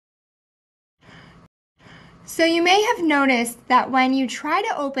So you may have noticed that when you try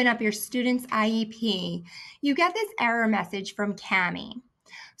to open up your student's IEP, you get this error message from Kami.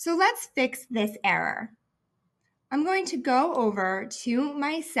 So let's fix this error. I'm going to go over to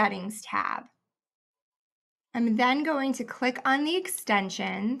my Settings tab. I'm then going to click on the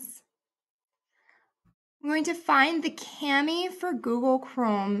extensions. I'm going to find the Kami for Google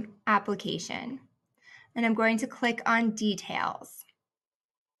Chrome application, and I'm going to click on Details.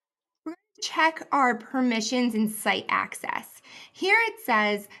 We're going to check our permissions and site access. Here it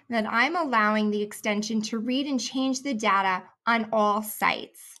says that I'm allowing the extension to read and change the data on all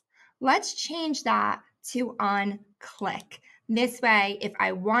sites. Let's change that to on click. This way, if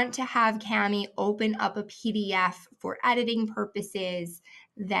I want to have Kami open up a PDF for editing purposes,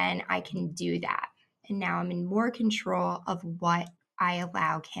 then I can do that. And now I'm in more control of what I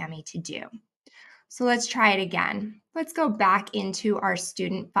allow Kami to do. So let's try it again. Let's go back into our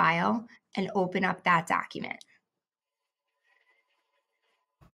student file and open up that document.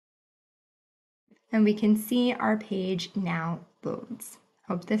 And we can see our page now loads.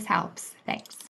 Hope this helps. Thanks.